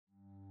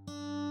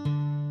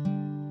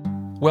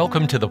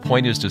Welcome to the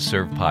Point is to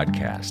Serve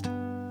podcast.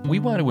 We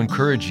want to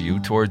encourage you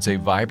towards a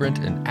vibrant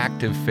and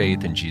active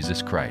faith in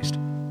Jesus Christ.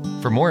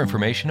 For more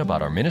information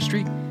about our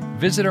ministry,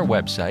 visit our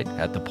website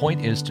at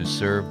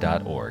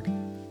thepointistoserve.org.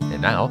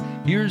 And now,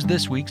 here's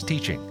this week's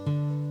teaching.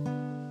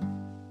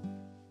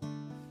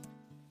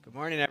 Good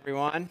morning,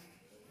 everyone.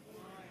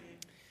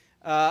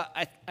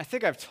 I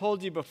think I've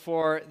told you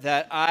before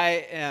that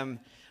I am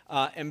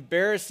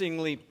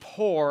embarrassingly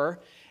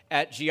poor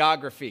at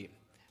geography,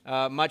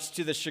 much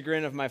to the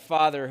chagrin of my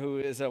father, who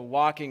is a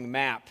walking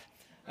map.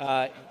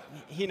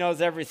 He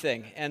knows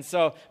everything.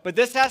 But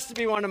this has to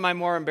be one of my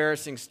more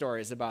embarrassing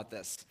stories about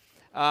this.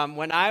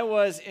 When I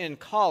was in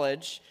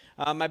college,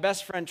 my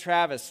best friend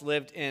Travis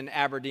lived in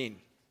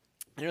Aberdeen.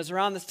 And it was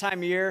around this time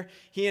of year,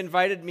 he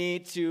invited me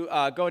to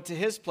go to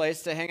his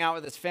place to hang out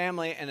with his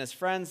family and his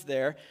friends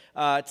there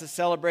to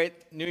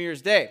celebrate New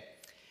Year's Day.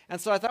 And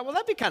so I thought, well,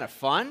 that'd be kind of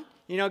fun.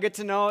 You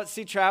know,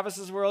 see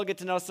Travis's world, get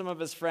to know some of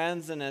his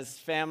friends and his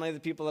family, the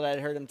people that I'd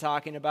heard him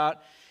talking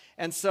about.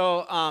 And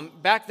so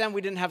back then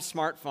we didn't have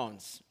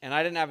smartphones, and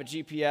I didn't have a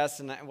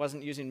GPS, and I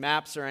wasn't using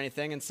maps or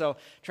anything. And so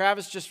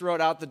Travis just wrote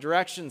out the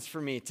directions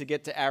for me to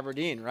get to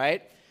Aberdeen,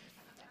 right?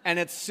 And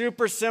it's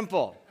super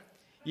simple.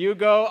 You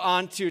go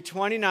on to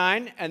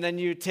 29, and then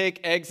you take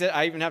exit,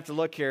 I even have to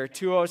look here,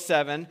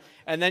 207,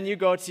 and then you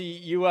go to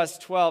US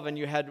 12, and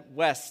you head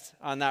west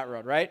on that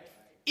road, right?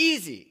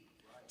 Easy.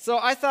 So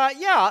I thought,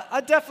 yeah,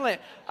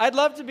 I'd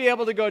love to be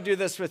able to go do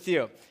this with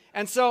you.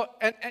 And so,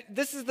 and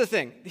this is the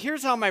thing.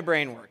 Here's how my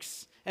brain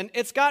works. And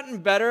it's gotten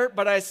better,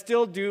 but I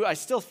still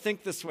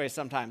think this way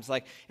sometimes.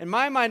 Like, in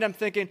my mind, I'm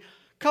thinking,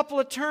 couple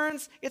of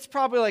turns, it's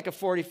probably like a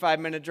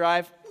 45-minute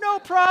drive. No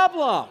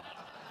problem.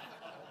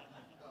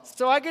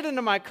 So I get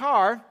into my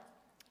car,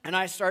 and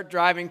I start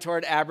driving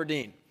toward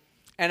Aberdeen.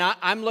 And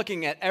I'm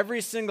looking at every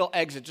single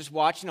exit, just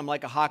watching them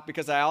like a hawk,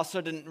 because I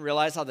also didn't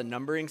realize how the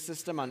numbering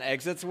system on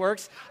exits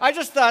works. I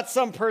just thought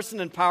some person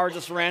in power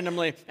just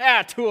randomly,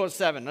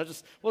 207,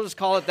 we'll just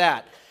call it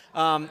that.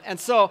 And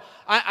so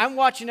I'm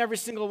watching every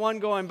single one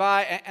going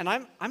by, and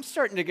I'm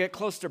starting to get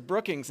close to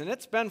Brookings, and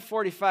it's been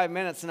 45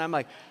 minutes, and I'm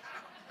like,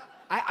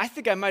 I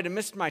think I might have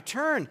missed my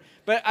turn.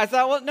 But I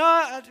thought, well,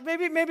 no,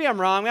 maybe I'm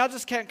wrong. I'll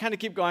just kind of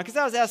keep going, because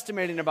I was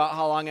estimating about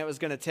how long it was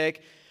going to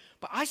take.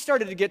 But I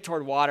started to get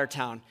toward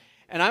Watertown,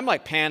 and I'm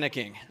like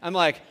panicking. I'm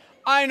like,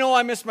 I know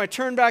I missed my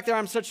turn back there.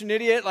 I'm such an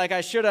idiot. Like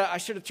I should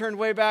have turned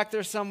way back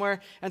there somewhere.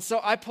 And so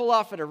I pull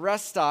off at a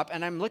rest stop,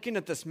 and I'm looking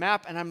at this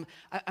map, and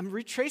I'm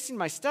retracing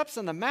my steps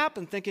on the map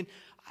and thinking,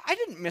 I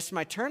didn't miss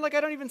my turn. Like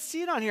I don't even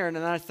see it on here. And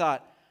then I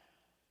thought,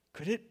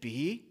 could it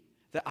be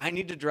that I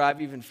need to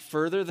drive even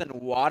further than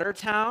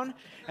Watertown?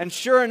 And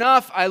sure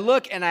enough, I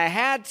look, and I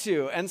had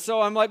to. And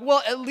so I'm like,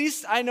 well, at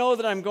least I know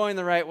that I'm going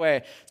the right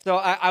way. So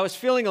I was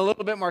feeling a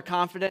little bit more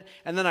confident,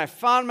 and then I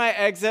found my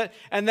exit,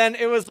 and then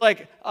it was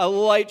like a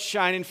light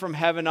shining from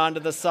heaven onto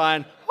the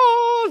sign.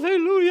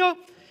 Hallelujah.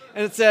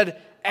 And it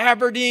said,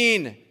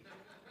 Aberdeen.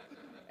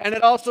 And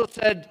it also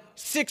said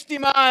 60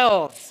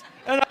 miles.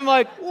 And I'm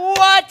like,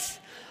 what?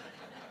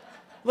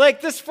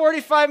 Like this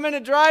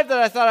 45-minute drive that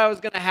I thought I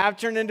was going to have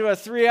turned into a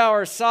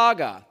 3-hour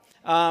saga.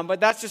 But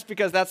that's just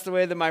because that's the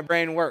way that my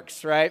brain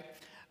works, right?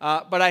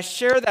 But I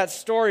share that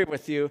story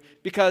with you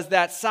because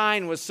that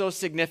sign was so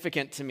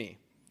significant to me.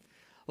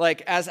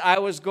 Like as I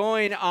was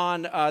going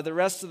on the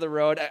rest of the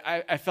road,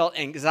 I felt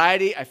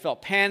anxiety, I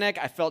felt panic,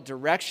 I felt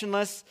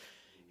directionless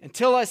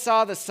until I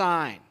saw the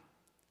sign.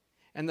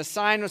 And the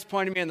sign was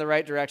pointing me in the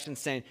right direction,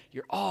 saying,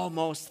 you're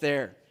almost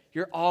there.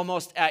 You're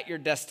almost at your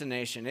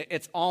destination.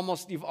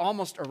 You've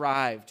almost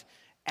arrived.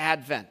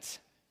 Advent.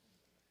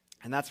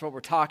 And that's what we're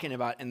talking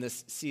about in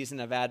this season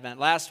of Advent.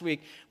 Last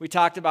week, we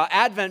talked about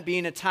Advent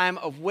being a time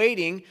of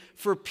waiting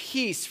for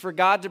peace, for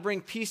God to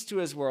bring peace to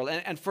his world.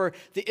 And for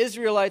the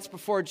Israelites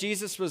before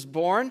Jesus was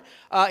born,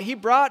 he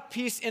brought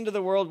peace into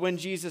the world when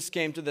Jesus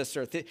came to this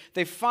earth.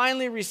 They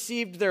finally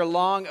received their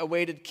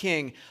long-awaited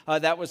king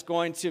that was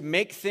going to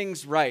make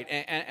things right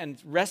and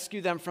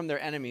rescue them from their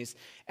enemies.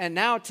 And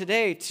now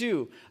today,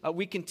 too,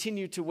 we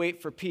continue to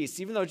wait for peace.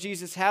 Even though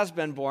Jesus has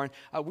been born,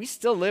 we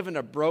still live in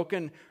a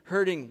broken,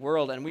 hurting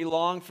world, and we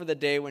long for the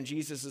day when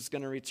Jesus is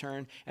going to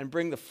return and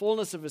bring the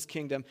fullness of his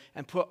kingdom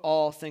and put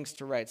all things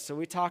to rights. So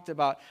we talked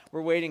about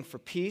we're waiting for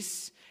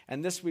peace,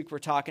 and this week we're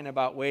talking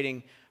about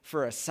waiting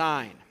for a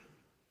sign.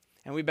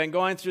 And we've been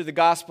going through the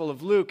Gospel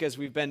of Luke as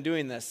we've been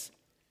doing this.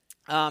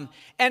 And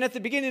at the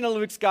beginning of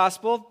Luke's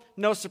Gospel,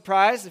 no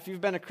surprise, if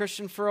you've been a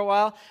Christian for a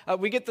while,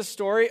 we get the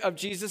story of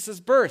Jesus'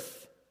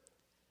 birth.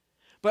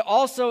 But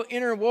also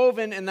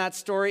interwoven in that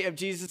story of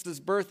Jesus'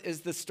 birth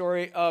is the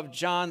story of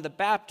John the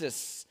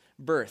Baptist's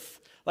birth.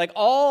 Like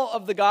all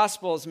of the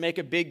Gospels make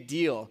a big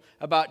deal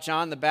about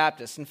John the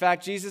Baptist. In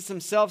fact, Jesus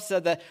himself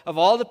said that of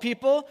all the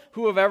people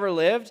who have ever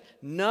lived,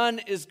 none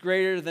is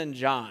greater than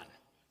John.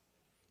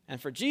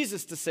 And for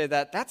Jesus to say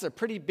that, that's a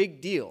pretty big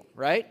deal,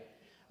 right?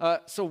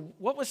 So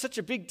what was such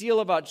a big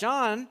deal about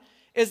John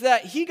is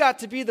that he got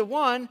to be the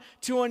one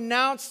to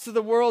announce to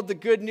the world the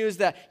good news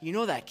that, you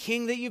know that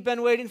king that you've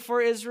been waiting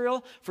for,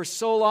 Israel, for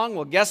so long?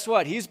 Well, guess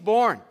what? He's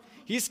born.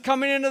 He's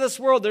coming into this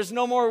world. There's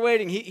no more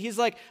waiting. He's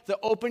like the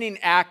opening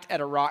act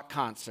at a rock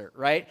concert,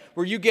 right?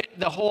 Where you get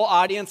the whole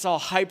audience all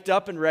hyped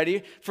up and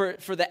ready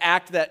for the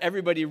act that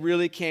everybody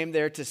really came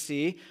there to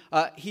see.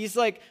 He's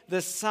like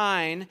the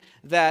sign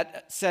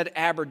that said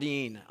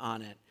Aberdeen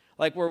on it.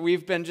 Like where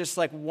we've been just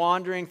like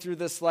wandering through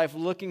this life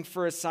looking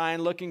for a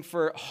sign, looking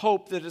for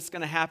hope that it's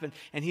going to happen.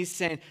 And he's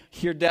saying,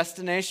 your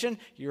destination,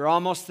 you're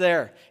almost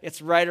there. It's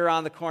right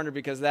around the corner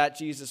because that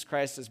Jesus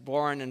Christ is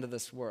born into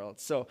this world.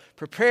 So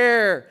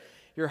prepare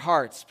your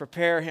hearts,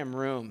 prepare him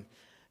room,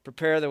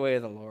 prepare the way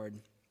of the Lord.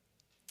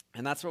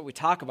 And that's what we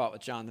talk about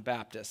with John the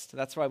Baptist.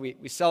 That's why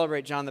we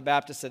celebrate John the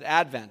Baptist at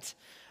Advent.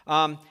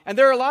 And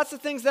there are lots of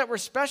things that were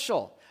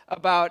special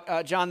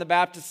about John the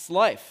Baptist's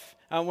life.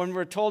 When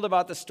we're told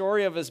about the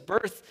story of his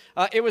birth,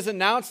 it was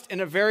announced in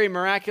a very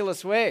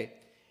miraculous way.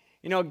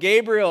 You know,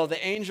 Gabriel,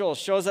 the angel,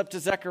 shows up to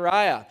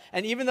Zechariah.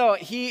 And even though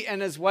he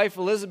and his wife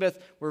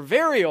Elizabeth were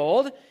very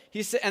old,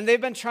 and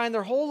they've been trying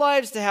their whole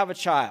lives to have a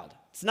child.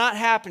 It's not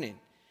happening.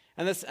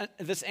 And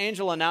this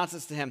angel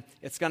announces to him,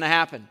 it's going to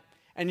happen.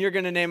 And you're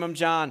going to name him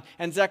John.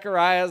 And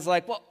Zechariah is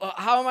like, well,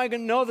 how am I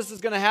going to know this is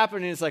going to happen?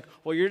 And he's like,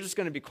 well, you're just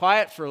going to be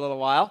quiet for a little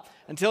while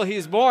until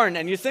he's born.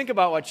 And you think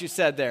about what you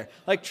said there.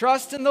 Like,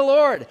 trust in the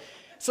Lord.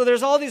 So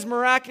there's all these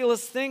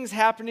miraculous things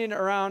happening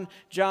around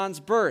John's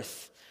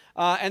birth.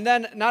 And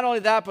then not only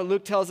that, but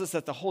Luke tells us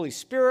that the Holy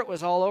Spirit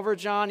was all over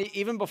John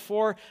even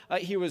before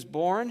he was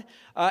born.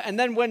 And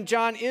then when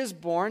John is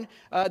born,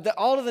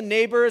 all of the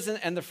neighbors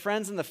and the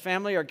friends and the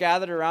family are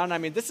gathered around. I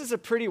mean, this is a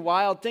pretty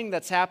wild thing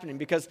that's happening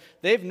because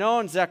they've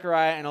known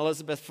Zechariah and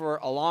Elizabeth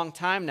for a long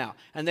time now.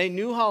 And they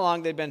knew how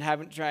long they've been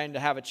trying to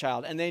have a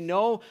child. And they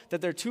know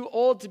that they're too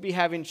old to be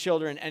having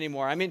children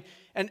anymore. I mean,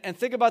 and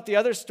think about the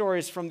other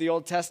stories from the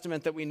Old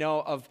Testament that we know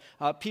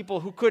of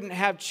people who couldn't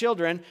have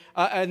children.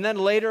 And then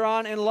later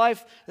on in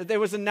life, that it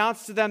was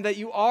announced to them that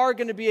you are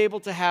going to be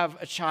able to have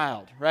a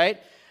child,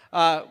 right?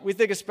 We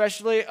think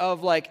especially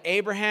of like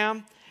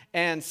Abraham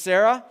and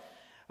Sarah.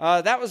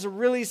 That was a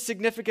really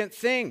significant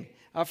thing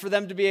for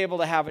them to be able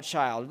to have a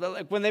child.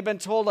 Like when they've been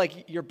told,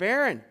 like, you're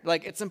barren,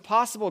 like it's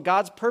impossible.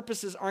 God's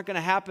purposes aren't going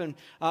to happen.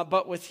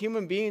 But with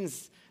human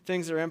beings,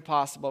 things are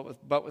impossible,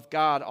 but with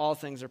God, all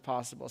things are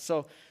possible.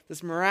 So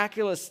this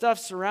miraculous stuff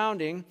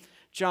surrounding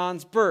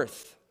John's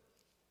birth.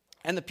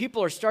 And the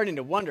people are starting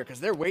to wonder because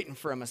they're waiting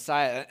for a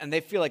Messiah, and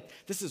they feel like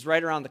this is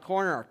right around the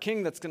corner. Our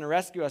king that's going to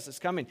rescue us is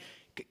coming.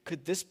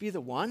 Could this be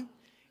the one?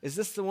 Is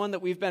this the one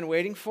that we've been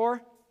waiting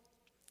for?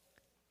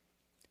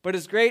 But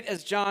as great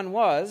as John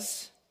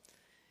was,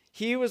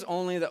 he was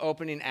only the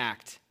opening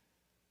act.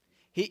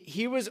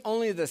 He was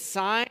only the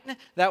sign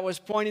that was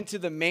pointing to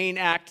the main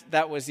act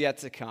that was yet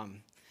to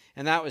come.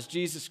 And that was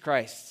Jesus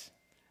Christ,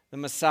 the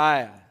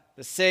Messiah,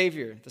 the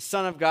Savior, the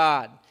Son of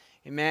God,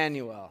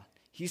 Emmanuel.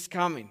 He's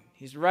coming.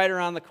 He's right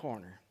around the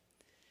corner.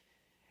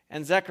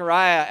 And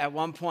Zechariah, at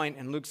one point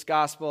in Luke's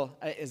gospel,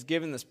 is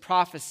given this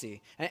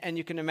prophecy. And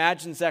you can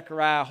imagine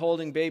Zechariah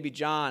holding baby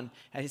John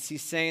as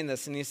he's saying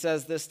this. And he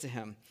says this to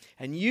him,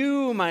 "And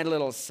you, my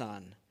little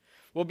son,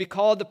 will be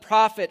called the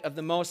prophet of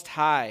the Most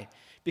High,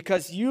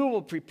 because you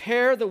will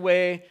prepare the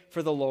way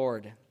for the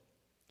Lord.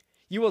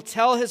 You will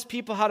tell his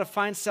people how to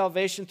find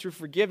salvation through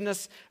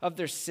forgiveness of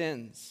their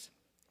sins.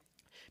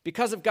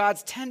 Because of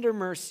God's tender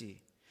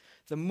mercy,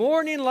 the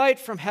morning light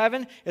from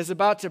heaven is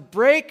about to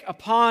break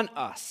upon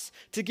us,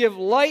 to give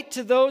light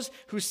to those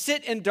who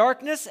sit in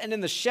darkness and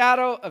in the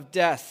shadow of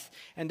death,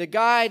 and to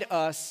guide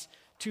us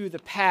to the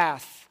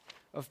path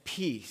of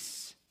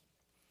peace."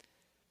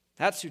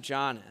 That's who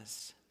John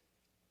is.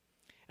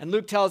 And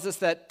Luke tells us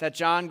that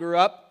John grew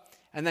up,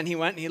 and then he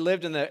went and he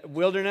lived in the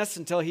wilderness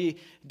until he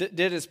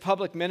did his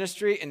public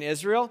ministry in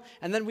Israel.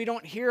 And then we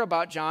don't hear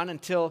about John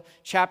until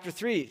chapter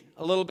 3,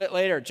 a little bit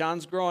later.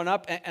 John's growing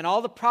up, and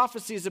all the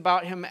prophecies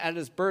about him at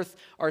his birth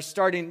are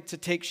starting to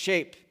take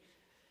shape.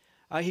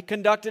 He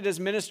conducted his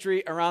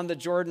ministry around the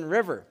Jordan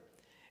River.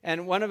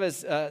 And one of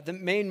his, the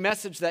main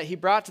message that he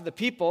brought to the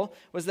people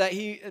was that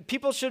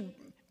people should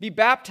be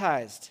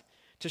baptized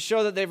to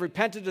show that they've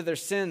repented of their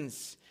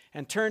sins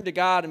and turned to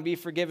God and be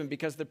forgiven,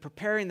 because they're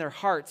preparing their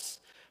hearts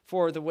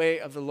for the way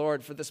of the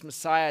Lord, for this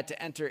Messiah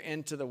to enter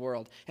into the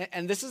world.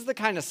 And this is the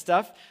kind of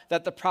stuff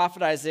that the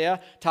prophet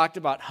Isaiah talked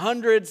about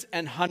hundreds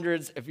and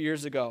hundreds of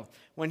years ago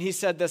when he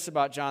said this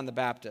about John the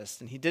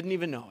Baptist, and he didn't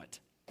even know it.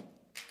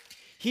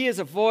 He is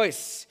a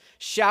voice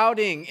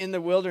shouting in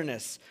the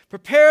wilderness,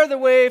 "Prepare the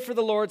way for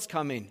the Lord's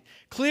coming.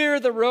 Clear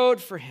the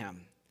road for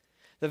him.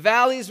 The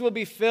valleys will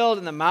be filled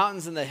and the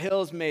mountains and the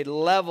hills made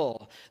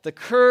level. The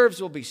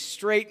curves will be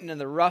straightened and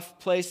the rough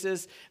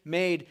places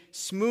made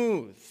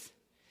smooth.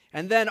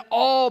 And then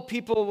all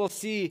people will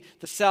see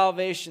the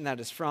salvation that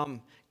is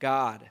from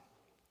God."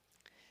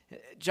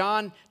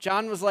 John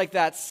was like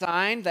that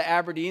sign, the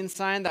Aberdeen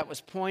sign that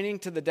was pointing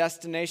to the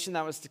destination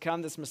that was to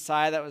come, this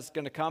Messiah that was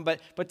going to come.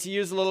 But to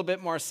use a little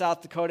bit more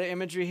South Dakota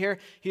imagery here,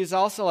 he was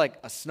also like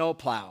a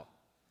snowplow,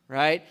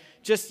 right?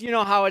 Just, you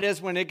know how it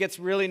is when it gets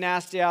really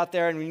nasty out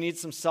there and we need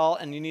some salt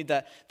and you need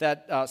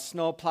that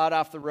snow plowed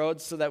off the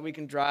roads so that we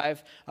can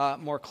drive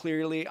more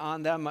clearly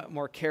on them,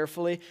 more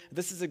carefully.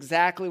 This is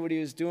exactly what he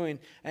was doing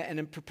and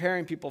in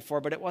preparing people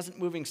for, but it wasn't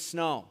moving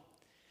snow.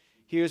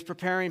 He was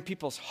preparing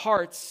people's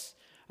hearts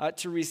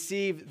to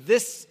receive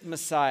this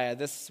Messiah,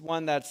 this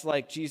one that's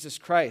like Jesus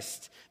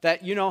Christ.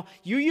 That, you know,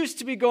 you used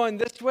to be going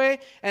this way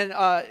and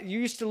you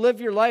used to live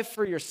your life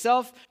for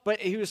yourself, but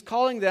he was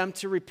calling them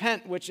to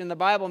repent, which in the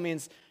Bible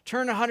means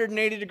turn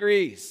 180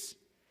 degrees.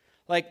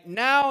 Like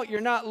now you're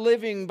not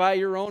living by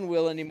your own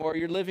will anymore.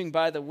 You're living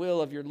by the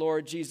will of your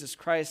Lord Jesus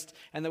Christ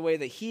and the way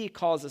that he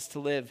calls us to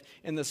live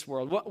in this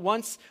world.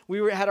 Once we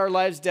had our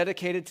lives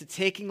dedicated to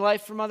taking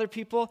life from other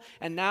people,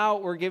 and now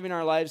we're giving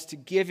our lives to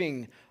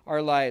giving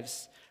our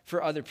lives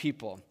for other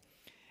people.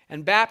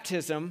 And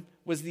baptism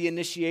was the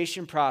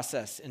initiation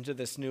process into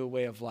this new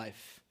way of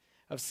life,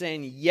 of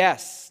saying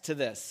yes to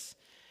this.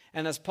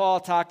 And as Paul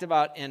talked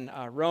about in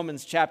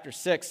Romans chapter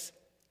 6,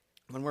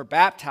 when we're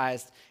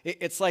baptized,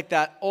 it's like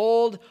that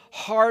old,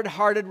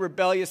 hard-hearted,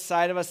 rebellious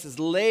side of us is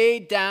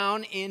laid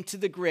down into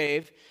the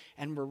grave,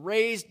 and we're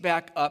raised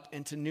back up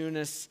into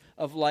newness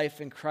of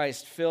life in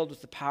Christ, filled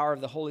with the power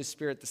of the Holy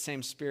Spirit, the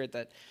same Spirit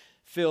that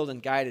filled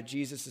and guided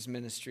Jesus'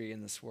 ministry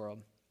in this world.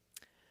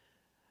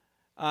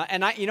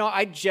 And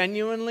I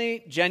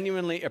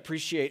genuinely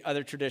appreciate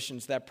other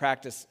traditions that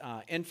practice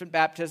infant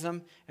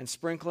baptism and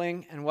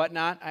sprinkling and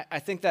whatnot. I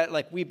think that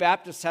like we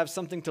Baptists have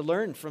something to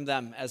learn from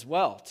them as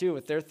well, too,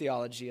 with their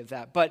theology of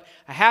that. But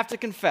I have to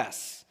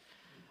confess,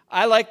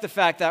 I like the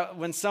fact that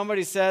when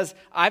somebody says,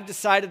 I've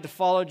decided to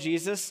follow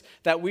Jesus,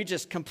 that we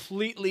just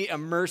completely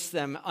immerse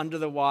them under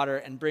the water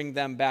and bring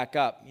them back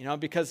up, you know,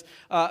 because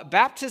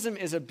baptism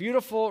is a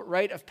beautiful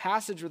rite of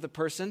passage with a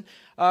person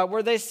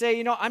where they say,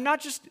 you know, I'm not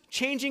just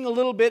changing a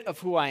little bit of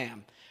who I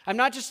am. I'm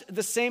not just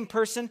the same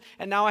person,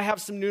 and now I have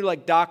some new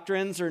like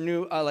doctrines or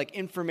new like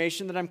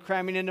information that I'm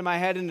cramming into my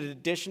head in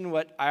addition to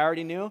what I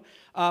already knew,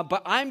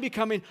 but I'm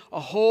becoming a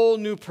whole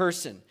new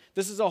person.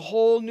 This is a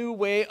whole new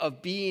way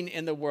of being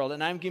in the world,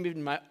 and I'm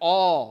giving my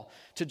all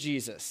to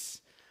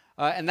Jesus.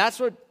 And that's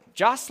what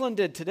Jocelyn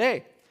did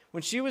today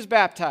when she was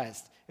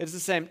baptized. It's the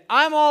same.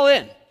 I'm all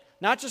in,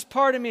 not just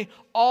part of me,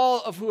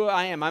 all of who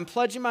I am. I'm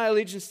pledging my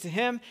allegiance to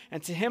him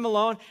and to him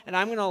alone, and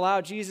I'm going to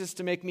allow Jesus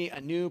to make me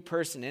a new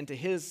person into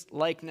his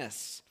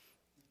likeness.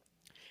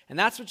 And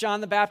that's what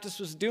John the Baptist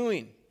was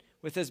doing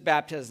with his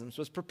baptisms,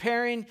 was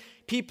preparing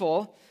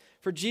people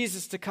for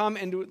Jesus to come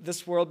into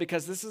this world,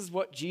 because this is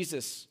what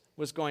Jesus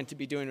was going to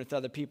be doing with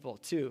other people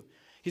too.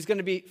 He's going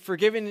to be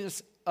forgiving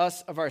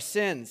us of our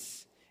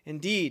sins,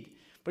 indeed,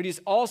 but he's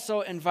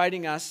also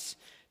inviting us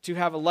to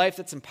have a life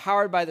that's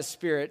empowered by the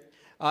Spirit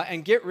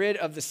and get rid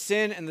of the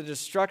sin and the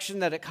destruction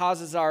that it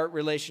causes our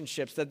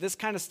relationships, that this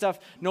kind of stuff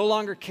no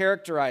longer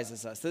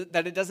characterizes us,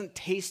 that it doesn't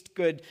taste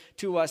good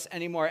to us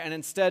anymore, and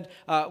instead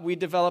we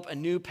develop a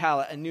new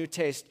palate, a new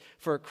taste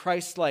for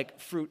Christ-like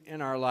fruit in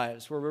our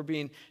lives, where we're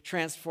being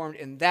transformed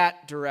in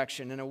that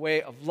direction, in a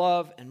way of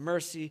love and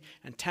mercy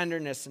and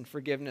tenderness and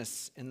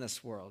forgiveness in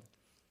this world.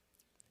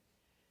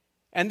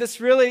 And this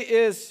really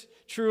is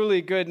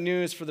truly good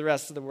news for the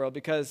rest of the world,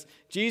 because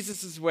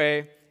Jesus'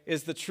 way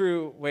is the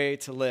true way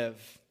to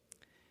live.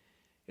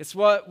 It's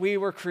what we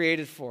were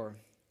created for.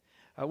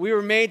 We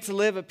were made to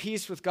live at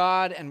peace with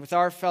God and with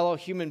our fellow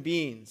human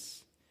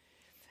beings.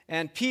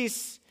 And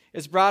peace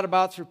is brought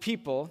about through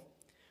people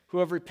who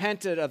have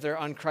repented of their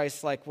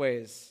un-Christ-like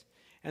ways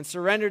and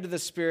surrendered to the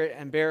Spirit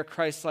and bear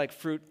Christ-like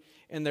fruit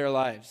in their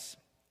lives.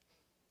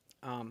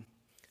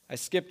 I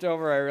skipped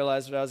over, I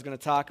realized what I was going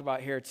to talk about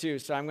here too,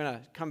 so I'm going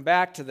to come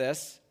back to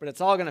this, but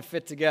it's all going to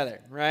fit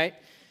together, right?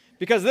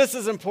 Because this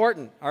is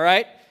important, all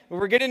right?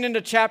 We're getting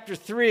into chapter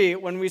 3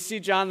 when we see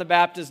John the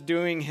Baptist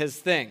doing his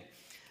thing.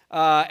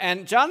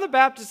 And John the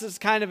Baptist is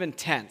kind of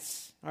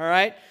intense, all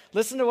right?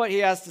 Listen to what he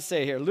has to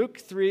say here. Luke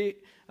 3,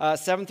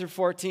 7 through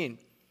 14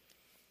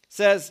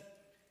 says,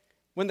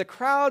 when the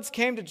crowds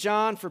came to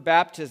John for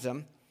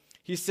baptism,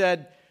 he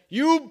said,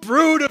 "You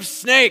brood of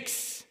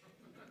snakes!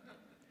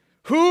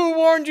 Who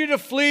warned you to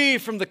flee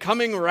from the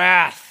coming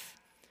wrath?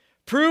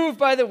 Prove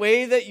by the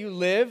way that you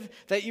live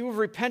that you have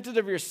repented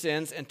of your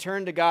sins and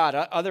turned to God."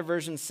 Other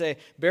versions say,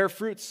 bear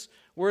fruits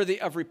worthy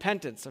of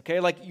repentance,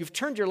 okay? Like you've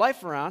turned your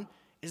life around.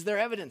 Is there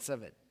evidence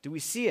of it? Do we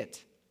see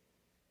it?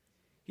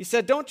 He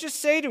said, don't just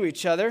say to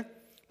each other,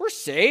 we're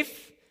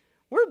safe.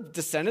 We're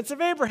descendants of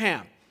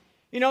Abraham.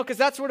 You know, because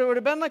that's what it would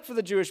have been like for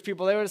the Jewish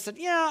people. They would have said,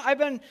 yeah, I've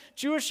been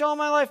Jewish all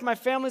my life. My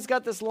family's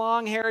got this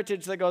long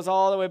heritage that goes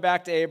all the way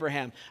back to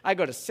Abraham. I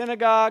go to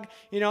synagogue,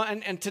 you know,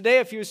 and today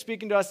if you were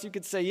speaking to us, you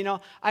could say, you know,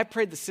 I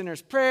prayed the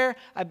sinner's prayer.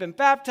 I've been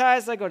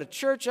baptized. I go to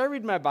church. I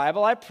read my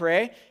Bible. I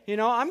pray. You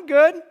know, I'm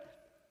good.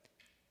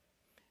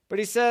 But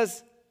he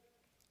says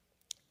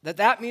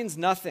that means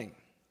nothing.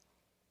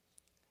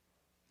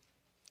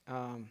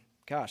 I'm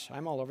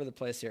all over the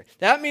place here.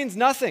 That means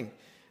nothing.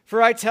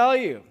 For I tell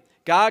you,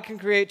 God can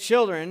create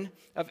children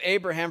of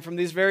Abraham from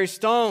these very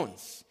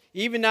stones.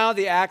 Even now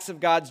the axe of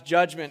God's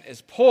judgment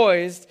is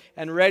poised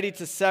and ready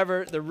to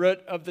sever the root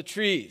of the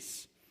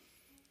trees.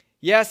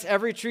 Yes,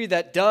 every tree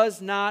that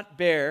does not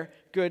bear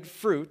good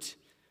fruit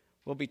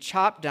will be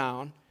chopped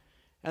down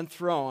and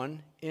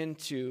thrown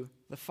into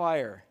the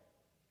fire.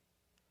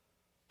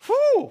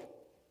 Whew!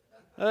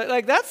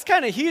 Like, that's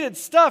kind of heated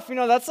stuff,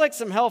 that's like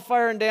some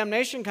hellfire and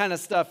damnation kind of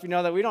stuff,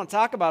 that we don't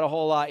talk about a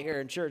whole lot here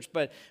in church,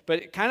 but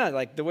kind of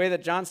like the way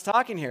that John's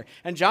talking here.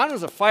 And John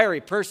was a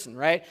fiery person,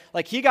 right?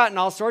 Like, he got in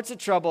all sorts of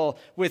trouble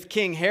with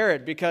King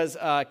Herod because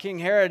King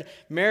Herod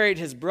married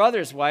his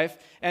brother's wife,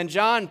 and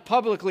John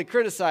publicly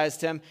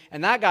criticized him,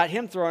 and that got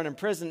him thrown in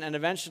prison, and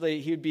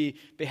eventually he'd be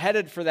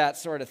beheaded for that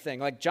sort of thing.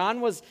 Like, John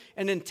was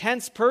an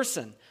intense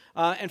person.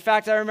 In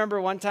fact, I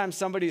remember one time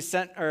somebody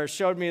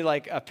showed me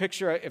like a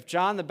picture. If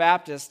John the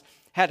Baptist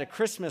had a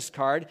Christmas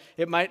card,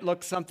 it might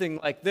look something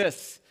like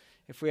this.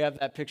 If we have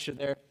that picture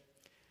there.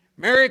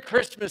 Merry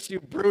Christmas, you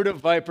brood of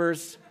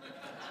vipers.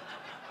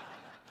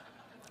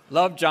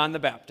 Love, John the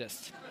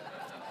Baptist.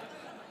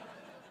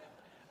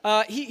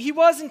 He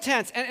was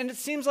intense, and it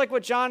seems like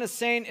what John is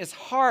saying is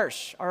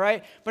harsh, all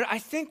right? But I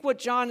think what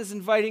John is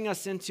inviting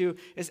us into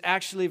is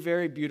actually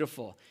very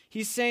beautiful.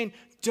 He's saying,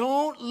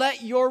 don't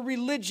let your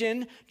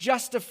religion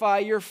justify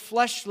your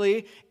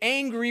fleshly,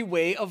 angry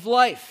way of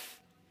life,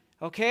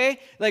 okay?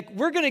 Like,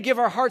 we're going to give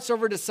our hearts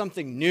over to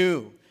something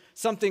new,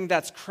 something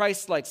that's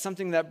Christ-like,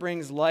 something that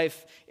brings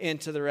life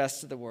into the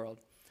rest of the world.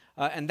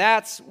 And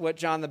that's what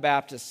John the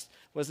Baptist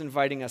was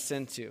inviting us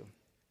into.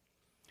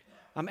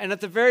 And at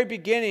the very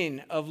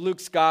beginning of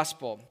Luke's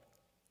gospel,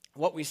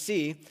 what we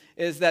see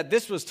is that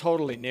this was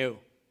totally new.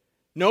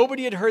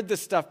 Nobody had heard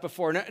this stuff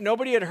before.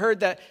 Nobody had heard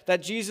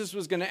that Jesus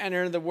was going to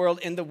enter into the world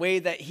in the way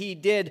that he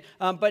did.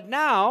 But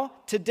now,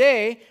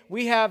 today,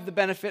 we have the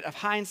benefit of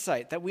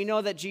hindsight, that we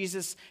know that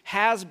Jesus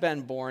has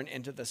been born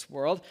into this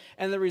world.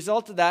 And the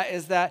result of that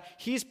is that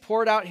he's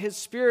poured out his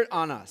Spirit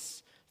on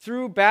us.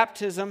 Through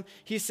baptism,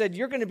 he said,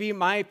 you're going to be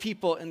my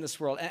people in this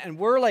world. And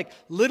we're like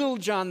little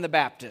John the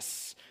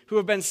Baptist, who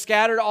have been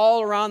scattered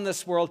all around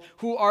this world,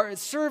 who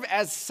serve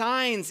as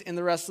signs in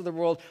the rest of the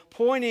world,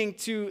 pointing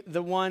to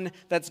the one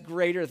that's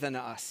greater than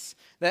us,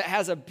 that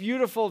has a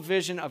beautiful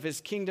vision of his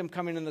kingdom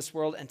coming in this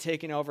world and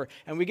taking over.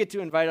 And we get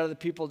to invite other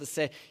people to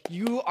say,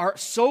 you are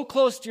so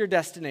close to your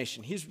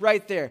destination. He's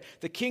right there.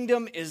 The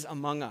kingdom is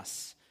among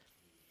us.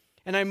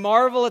 And I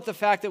marvel at the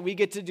fact that we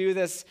get to do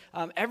this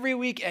every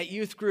week at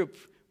youth group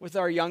with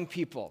our young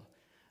people.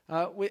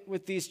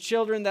 With these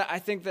children that I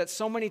think that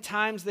so many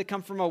times they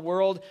come from a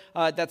world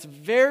that's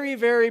very,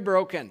 very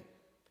broken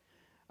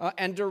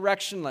and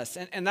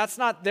directionless. And that's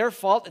not their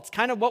fault. It's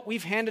kind of what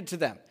we've handed to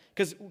them.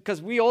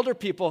 Because we older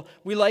people,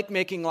 we like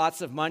making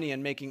lots of money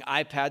and making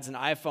iPads and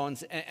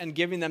iPhones and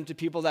giving them to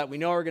people that we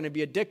know are going to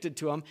be addicted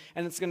to them.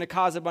 And it's going to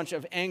cause a bunch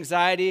of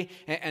anxiety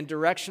and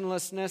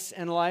directionlessness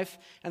in life.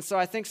 And so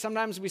I think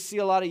sometimes we see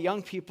a lot of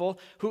young people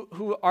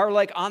who are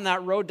like on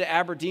that road to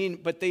Aberdeen,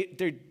 but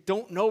they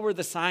don't know where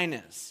the sign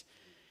is.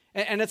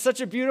 And it's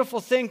such a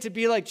beautiful thing to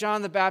be like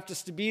John the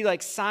Baptist, to be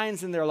like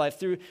signs in their life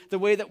through the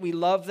way that we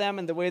love them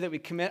and the way that we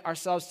commit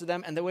ourselves to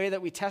them and the way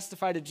that we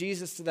testify to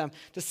Jesus to them,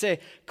 to say,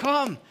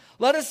 come,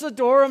 let us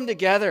adore him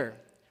together.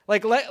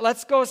 Like,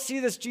 let's go see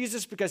this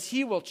Jesus because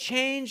he will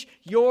change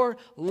your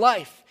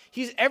life.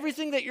 He's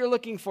everything that you're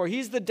looking for.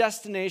 He's the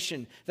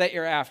destination that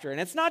you're after. And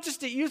it's not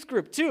just at youth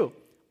group, too.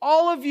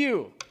 All of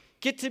you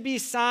get to be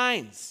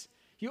signs.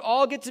 You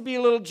all get to be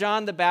little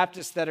John the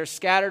Baptist that are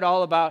scattered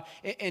all about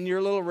in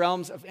your little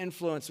realms of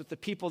influence with the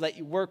people that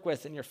you work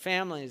with and your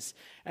families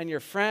and your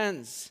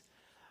friends.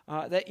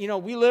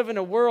 We live in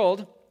a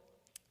world,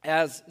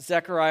 as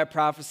Zechariah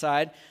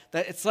prophesied,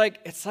 that it's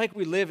like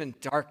we live in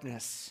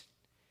darkness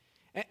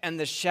and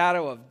the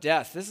shadow of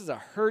death. This is a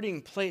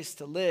hurting place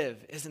to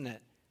live, isn't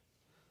it?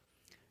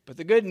 But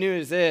the good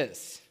news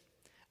is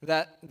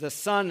that the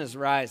sun is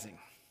rising,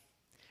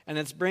 and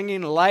it's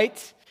bringing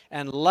light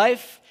and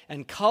life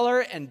and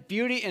color and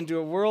beauty into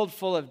a world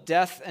full of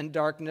death and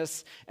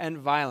darkness and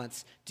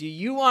violence. Do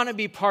you want to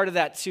be part of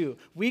that too?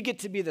 We get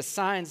to be the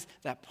signs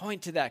that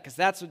point to that because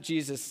that's what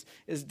Jesus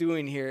is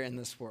doing here in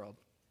this world.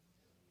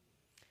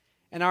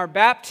 And our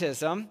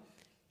baptism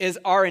is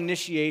our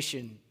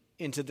initiation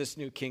into this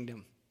new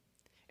kingdom,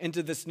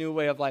 into this new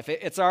way of life.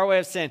 It's our way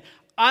of saying,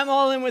 I'm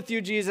all in with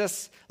you,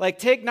 Jesus. Like,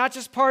 take not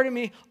just part of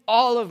me,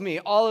 all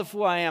of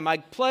who I am. I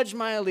pledge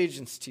my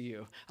allegiance to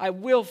you. I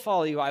will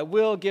follow you. I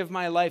will give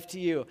my life to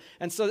you.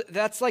 And so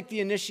that's like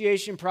the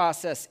initiation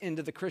process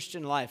into the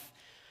Christian life.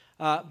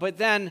 But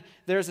then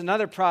there's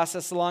another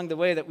process along the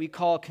way that we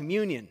call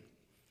communion.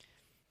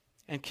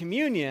 And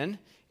communion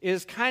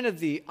is kind of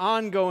the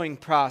ongoing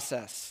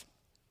process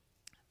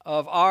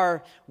of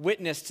our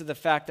witness to the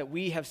fact that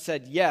we have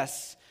said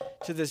yes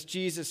to this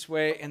Jesus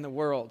way in the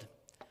world.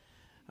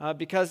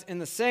 Because in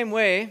the same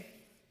way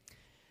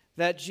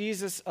that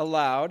Jesus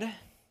allowed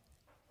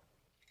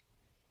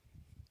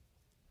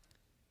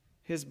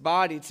his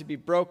body to be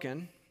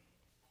broken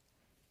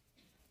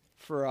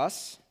for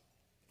us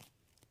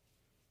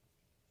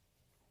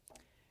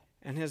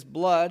and his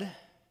blood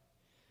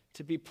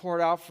to be poured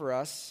out for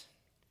us,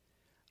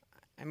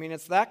 I mean,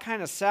 it's that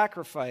kind of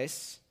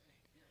sacrifice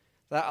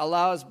that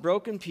allows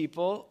broken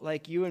people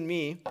like you and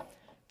me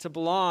to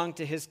belong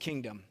to his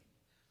kingdom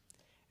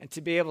and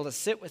to be able to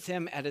sit with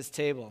him at his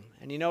table.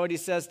 And you know what he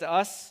says to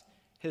us,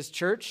 his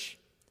church?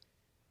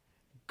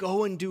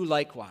 Go and do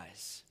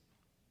likewise.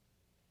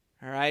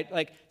 All right?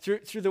 Like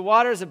through the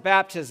waters of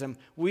baptism,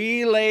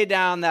 we lay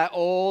down that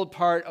old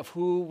part of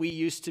who we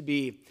used to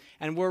be.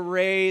 And we're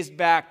raised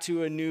back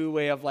to a new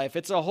way of life.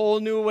 It's a whole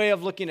new way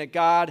of looking at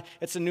God.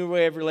 It's a new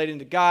way of relating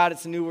to God.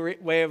 It's a new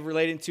way of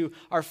relating to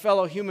our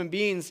fellow human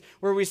beings,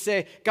 where we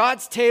say,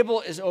 God's table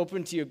is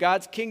open to you.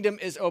 God's kingdom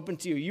is open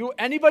to you.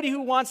 Anybody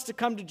who wants to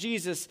come to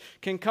Jesus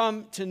can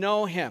come to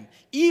know him.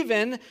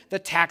 Even the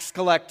tax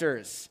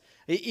collectors.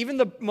 Even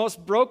the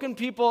most broken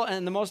people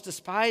and the most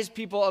despised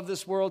people of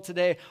this world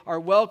today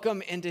are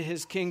welcome into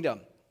his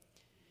kingdom.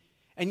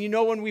 And you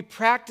know, when we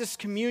practice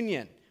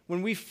communion,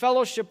 when we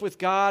fellowship with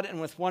God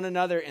and with one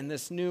another in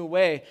this new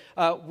way,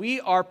 we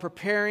are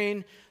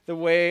preparing the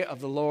way of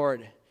the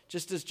Lord,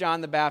 just as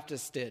John the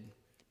Baptist did.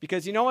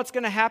 Because you know what's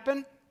going to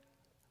happen?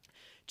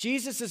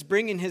 Jesus is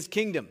bringing his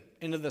kingdom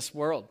into this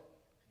world.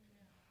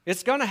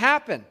 It's going to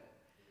happen.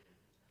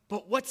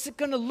 But what's it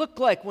going to look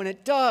like when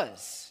it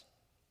does?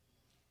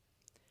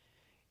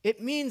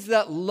 It means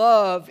that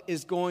love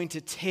is going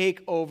to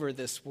take over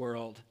this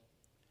world.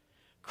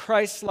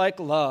 Christ-like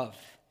love,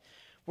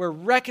 where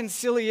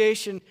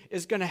reconciliation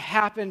is going to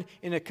happen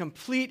in a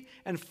complete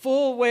and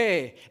full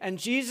way. And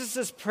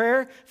Jesus'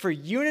 prayer for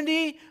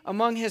unity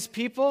among his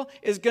people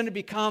is going to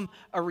become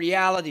a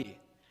reality.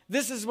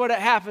 This is what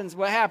happens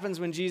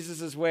when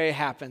Jesus' way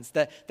happens.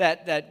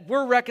 That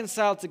we're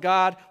reconciled to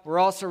God, we're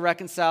also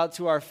reconciled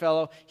to our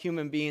fellow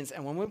human beings.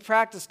 And when we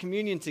practice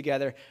communion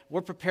together,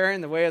 we're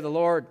preparing the way of the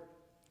Lord.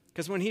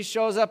 Because when he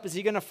shows up, is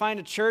he going to find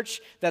a church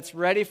that's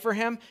ready for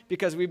him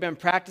because we've been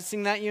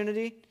practicing that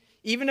unity?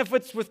 Even if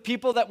it's with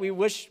people that we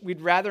wish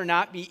we'd rather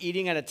not be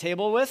eating at a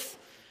table with,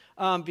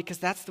 because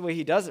that's the way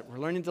he does it. We're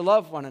learning to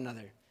love one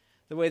another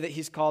the way that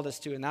he's called us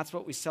to, and that's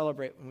what we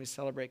celebrate when we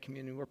celebrate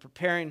communion. We're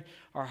preparing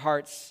our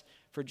hearts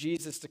for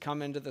Jesus to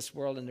come into this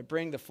world and to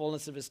bring the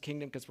fullness of his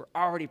kingdom, because we're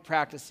already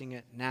practicing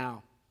it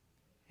now.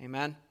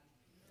 Amen?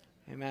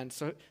 Amen.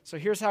 So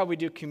here's how we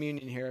do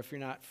communion here, if you're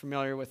not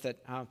familiar with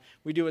it.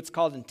 We do what's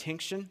called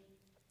intinction.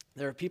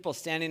 There are people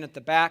standing at the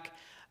back.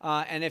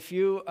 And if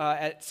you,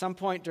 at some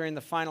point during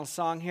the final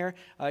song here,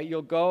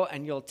 you'll go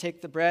and you'll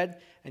take the bread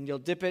and you'll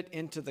dip it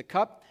into the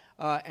cup,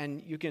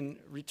 and you can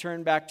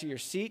return back to your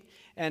seat.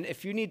 And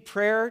if you need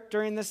prayer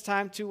during this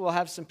time too, we'll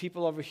have some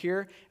people over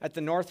here at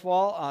the north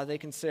wall. They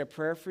can say a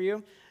prayer for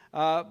you.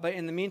 But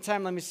in the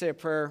meantime, let me say a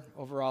prayer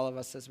over all of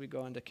us as we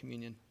go into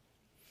communion.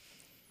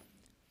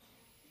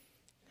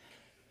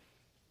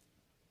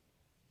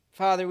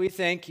 Father, we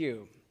thank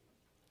you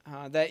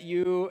that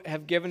you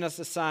have given us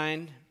a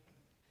sign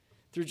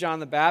through John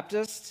the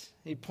Baptist.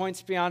 He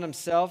points beyond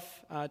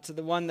himself to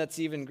the one that's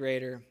even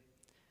greater.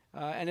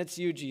 And it's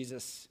you,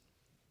 Jesus.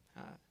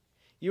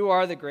 You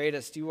are the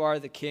greatest. You are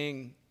the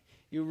King.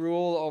 You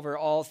rule over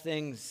all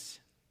things.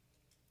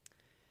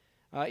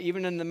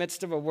 Even in the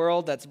midst of a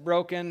world that's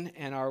broken,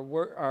 and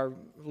our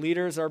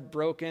leaders are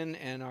broken,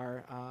 and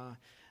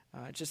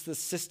just the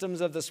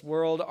systems of this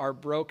world are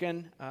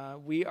broken,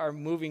 we are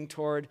moving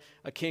toward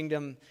a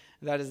kingdom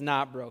that is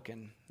not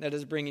broken, that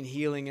is bringing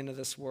healing into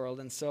this world.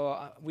 And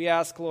so we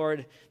ask,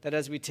 Lord, that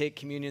as we take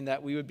communion,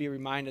 that we would be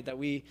reminded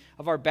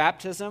of our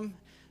baptism,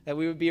 that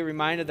we would be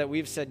reminded that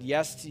we've said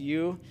yes to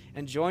you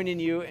and joining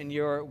you in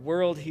your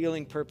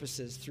world-healing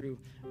purposes through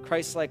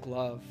Christ-like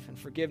love and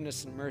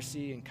forgiveness and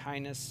mercy and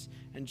kindness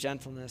and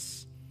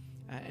gentleness,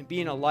 and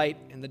being a light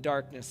in the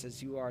darkness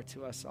as you are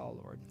to us all,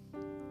 Lord.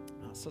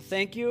 So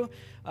thank you,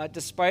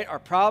 despite our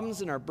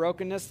problems and our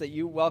brokenness, that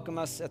you welcome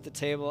us at the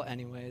table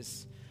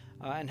anyways.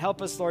 And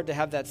help us, Lord, to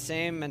have that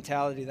same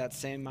mentality, that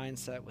same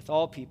mindset with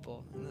all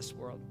people in this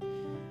world.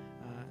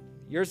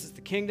 Yours is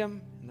the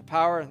kingdom and the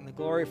power and the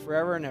glory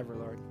forever and ever,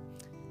 Lord.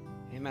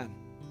 Amen.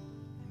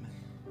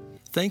 Amen.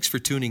 Thanks for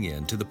tuning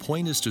in to the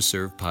Point is to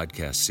Serve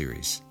podcast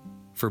series.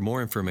 For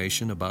more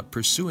information about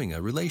pursuing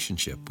a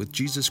relationship with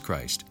Jesus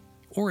Christ,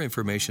 or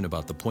information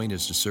about the Point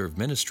is to Serve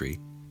ministry,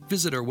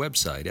 visit our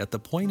website at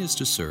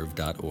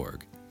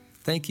thepointistoserve.org.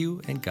 Thank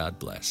you, and God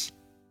bless.